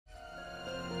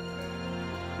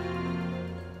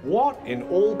What in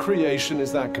all creation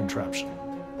is that contraption?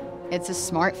 It's a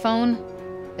smartphone.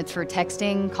 It's for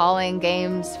texting, calling,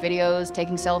 games, videos,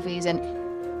 taking selfies,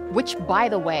 and which, by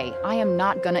the way, I am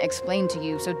not gonna explain to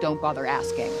you, so don't bother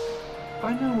asking.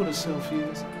 I know what a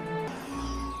selfie is.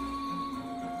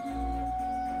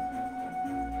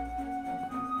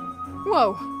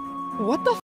 Whoa, what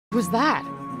the was that?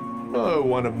 Oh,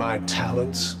 one of my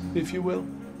talents, if you will.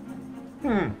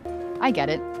 I get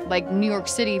it, like New York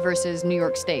City versus New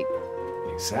York State.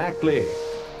 Exactly.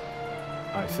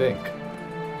 I think.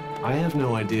 I have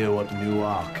no idea what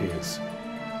Newark is.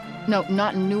 No,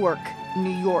 not Newark, New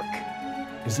York.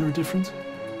 Is there a difference?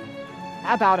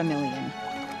 About a million.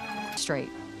 Straight.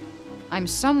 I'm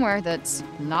somewhere that's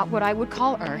not what I would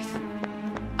call Earth.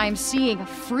 I'm seeing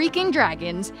freaking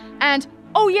dragons, and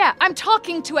oh yeah, I'm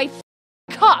talking to a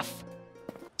cuff!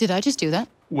 Did I just do that?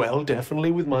 Well,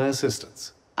 definitely with my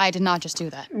assistance. I did not just do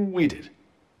that. We did.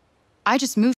 I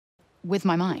just moved with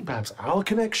my mind. Perhaps our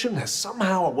connection has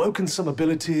somehow awoken some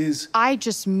abilities. I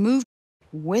just moved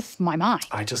with my mind.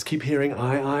 I just keep hearing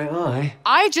I.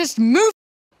 I just moved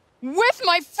with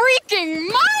my freaking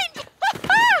mind!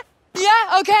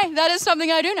 Yeah, okay, that is something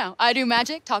I do now. I do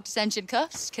magic, talk to sentient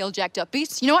cuffs, kill jacked up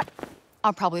beasts. You know what?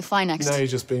 I'll probably fly next. Now you're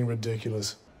just being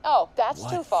ridiculous. Oh, that's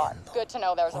too far. Good to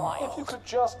know there's a line. If you could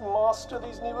just master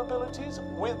these new abilities,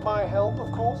 with my help,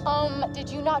 of course. Did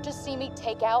you not just see me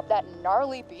take out that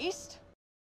gnarly beast?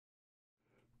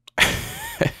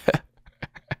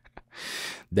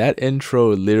 That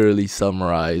intro literally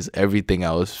summarized everything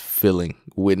I was feeling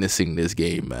witnessing this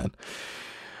game, man.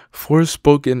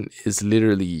 Forspoken is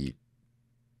literally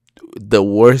the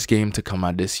worst game to come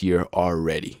out this year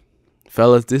already.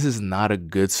 Fellas, this is not a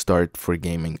good start for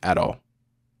gaming at all.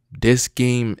 This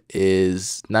game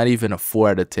is not even a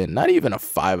 4 out of 10, not even a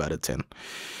 5 out of 10.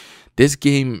 This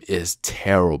game is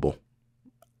terrible.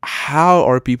 How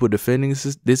are people defending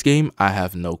this game? I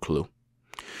have no clue.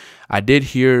 I did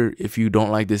hear if you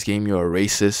don't like this game, you're a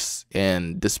racist.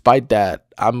 And despite that,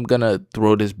 I'm going to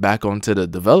throw this back onto the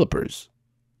developers.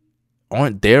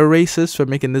 Aren't they racist for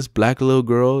making this black little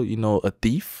girl, you know, a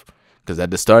thief? Because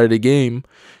at the start of the game,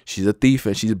 she's a thief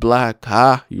and she's black.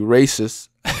 Ha, you racist.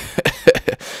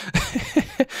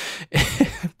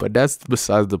 But that's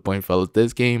besides the point, fellas.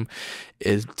 This game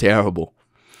is terrible.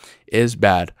 It's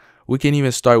bad. We can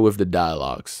even start with the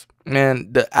dialogues.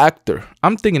 Man, the actor.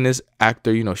 I'm thinking this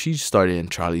actor, you know, she started in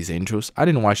Charlie's Angels. I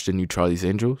didn't watch the new Charlie's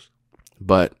Angels,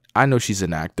 but I know she's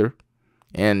an actor.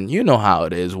 And you know how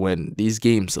it is when these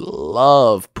games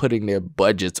love putting their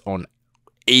budgets on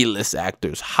A-list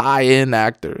actors, high-end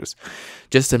actors,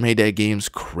 just to make their games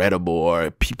credible or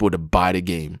people to buy the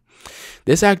game.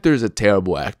 This actor is a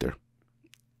terrible actor.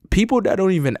 People that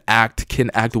don't even act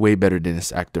can act way better than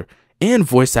this actor and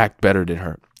voice act better than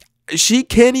her. She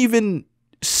can't even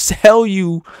sell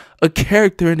you a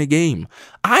character in the game.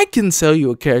 I can sell you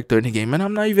a character in the game, and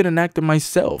I'm not even an actor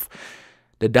myself.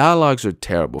 The dialogues are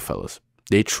terrible, fellas.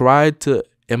 They tried to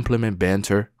implement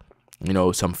banter, you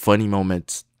know, some funny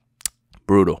moments.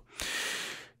 Brutal.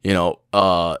 You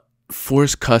know,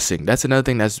 forced cussing. That's another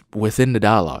thing that's within the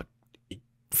dialogue.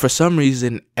 For some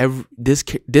reason,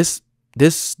 this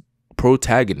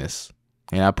protagonist,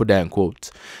 and I put that in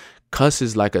quotes,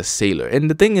 cusses like a sailor. And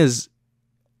the thing is,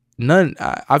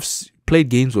 I've played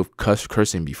games with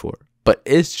cursing before, but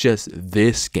it's just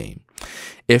this game.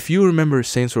 If you remember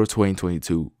Saints Row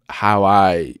 2022, how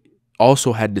I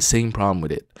also had the same problem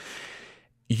with it.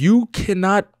 You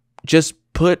cannot just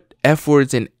put F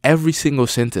words in every single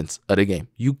sentence of the game.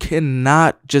 You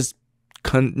cannot just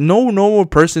no normal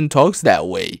person talks that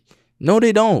way. No,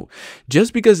 they don't.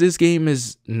 Just because this game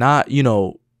is not, you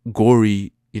know,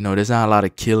 gory, you know, there's not a lot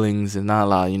of killings, there's not a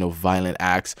lot of, you know, violent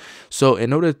acts. So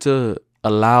in order to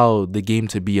allow the game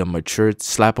to be a mature,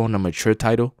 slap on a mature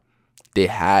title, they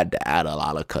had to add a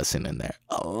lot of cussing in there.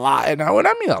 A lot. And when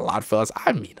I mean a lot, fellas,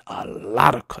 I mean a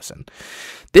lot of cussing.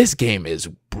 This game is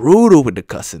brutal with the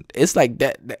cussing. It's like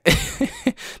that.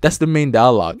 That's the main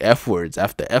dialogue. F words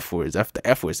after F words after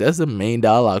F words. That's the main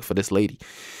dialogue for this lady.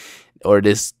 Or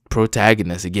this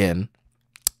protagonist. Again,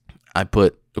 I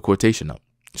put a quotation up.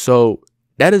 So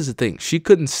that is the thing. She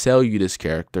couldn't sell you this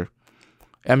character.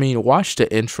 I mean, watch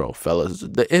the intro, fellas.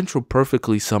 The intro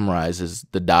perfectly summarizes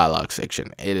the dialogue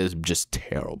section. It is just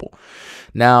terrible.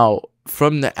 Now,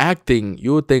 from the acting,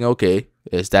 you would think, okay,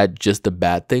 is that just a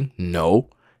bad thing? No.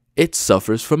 It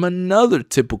suffers from another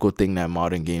typical thing that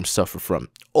modern games suffer from.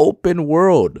 Open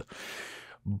world.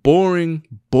 Boring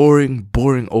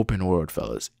open world,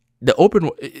 fellas. The open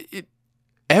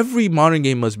every modern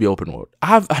game must be open world.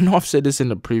 I know I've said this in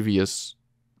the previous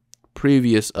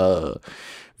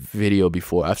video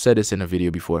before. I've said this in a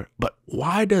video before. But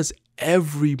why does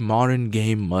every modern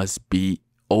game must be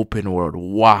open world?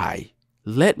 Why?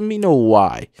 Let me know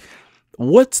why.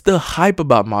 What's the hype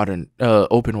about modern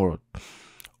open world?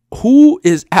 Who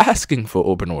is asking for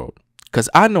open world? Because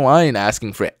I know I ain't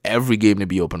asking for every game to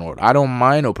be open world. I don't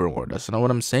mind open world. That's not what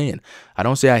I'm saying. I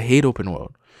don't say I hate open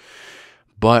world.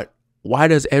 But why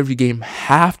does every game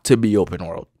have to be open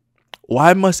world?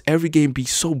 Why must every game be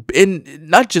so big?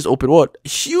 Not just open world,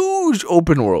 huge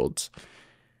open worlds.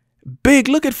 Big.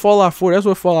 Look at Fallout 4. That's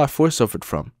what Fallout 4 suffered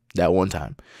from that one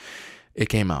time it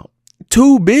came out.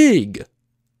 Too big.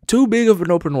 Too big of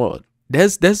an open world.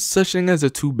 There's such thing as a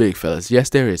too big, fellas. Yes,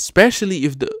 there is. Especially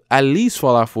if at least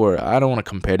Fallout 4. I don't want to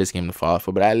compare this game to Fallout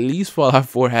 4, but at least Fallout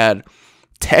 4 had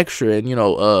texture and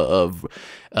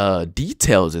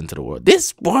details into the world.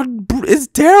 This one is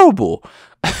terrible.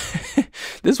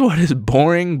 This one is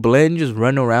boring, bland. You just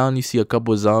run around. You see a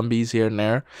couple of zombies here and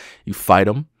there. You fight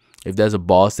them. If there's a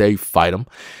boss there, you fight them.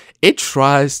 It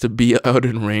tries to be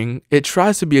Elden Ring. It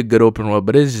tries to be a good open world,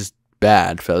 but it's just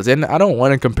bad, fellas. And I don't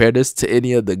want to compare this to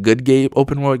any of the good game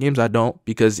open world games. I don't,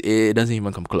 because it doesn't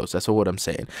even come close. That's what I'm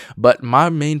saying. But my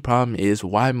main problem is,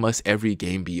 why must every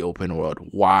game be open world?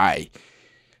 Why?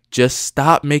 Just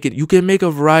stop making. You can make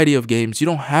a variety of games. You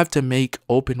don't have to make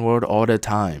open world all the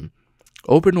time.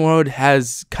 Open world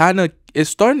it's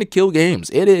starting to kill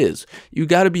games. It is. You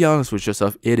got to be honest with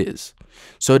yourself. It is.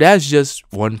 So that's just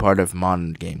one part of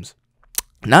modern games.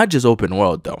 Not just open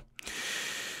world though.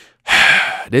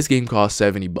 This game costs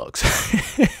 $70.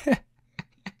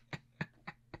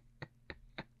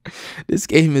 This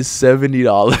game is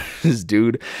 $70,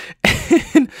 dude.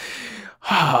 And,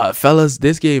 fellas,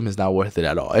 this game is not worth it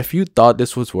at all. If you thought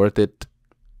this was worth it,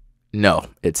 no,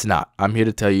 it's not. I'm here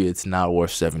to tell you it's not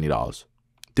worth $70.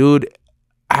 Dude,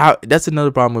 that's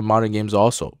another problem with modern games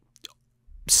also.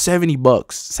 $70.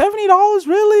 $70?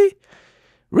 Really?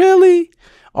 Really?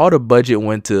 All the budget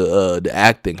went to the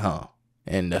acting, huh?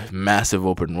 And the massive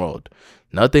open world.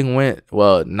 Nothing went,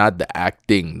 well, not the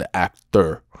acting, the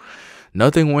actor.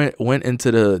 Nothing went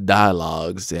into the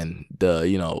dialogues and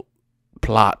the,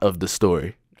 plot of the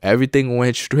story. Everything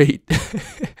went straight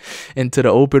into the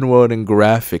open world and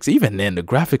graphics. Even then, the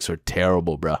graphics are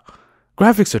terrible, bro.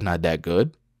 Graphics are not that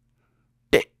good.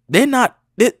 They're not.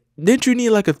 Didn't you need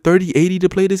like a 3080 to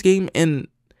play this game? And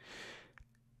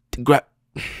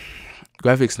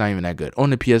graphics not even that good. On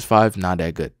the PS5, not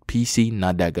that good. PC,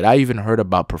 not that good. I even heard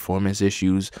about performance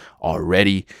issues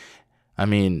already. I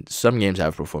mean, some games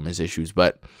have performance issues,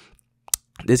 but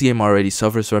this game already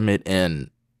suffers from it, and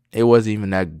it wasn't even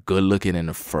that good looking in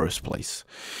the first place.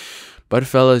 But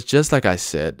fellas, just like I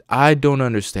said, I don't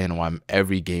understand why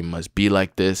every game must be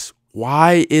like this.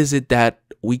 Why is it that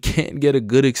we can't get a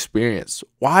good experience?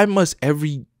 Why must I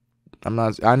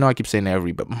know I keep saying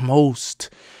every, but most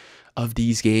of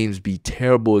these games be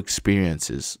terrible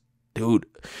experiences? Dude,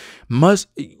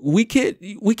 we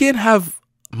can't have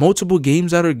multiple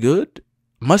games that are good?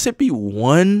 Must it be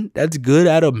one that's good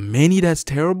out of many that's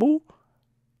terrible?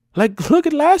 Like, look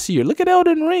at last year. Look at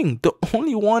Elden Ring. The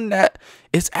only one that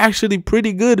is actually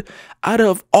pretty good out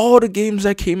of all the games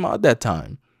that came out that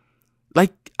time.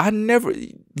 Like, I never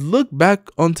look back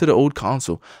onto the old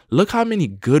console. Look how many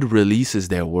good releases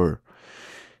there were.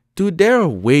 Dude, there are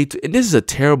and this is a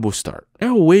terrible start. There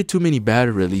are way too many bad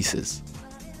releases.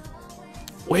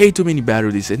 Way too many bad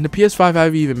releases. And the PS5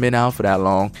 haven't even been out for that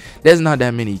long. There's not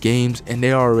that many games, and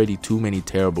there are already too many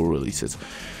terrible releases.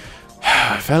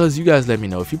 Fellas, you guys let me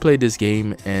know if you played this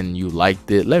game and you liked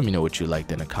it. Let me know what you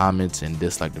liked in the comments and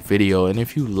disliked the video. And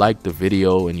if you liked the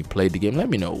video and you played the game, let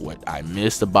me know what I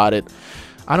missed about it.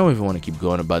 I don't even want to keep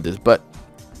going about this, but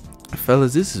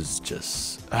fellas, this is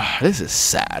just this is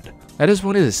sad. At this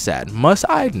point, it is sad. Must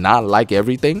I not like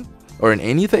everything or in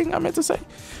anything? I meant to say,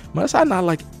 must I not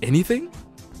like anything?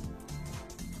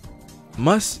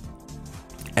 Must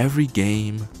every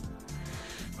game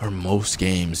or most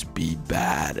games be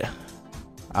bad?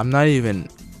 I'm not even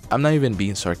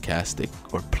being sarcastic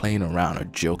or playing around or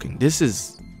joking. This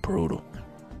is brutal.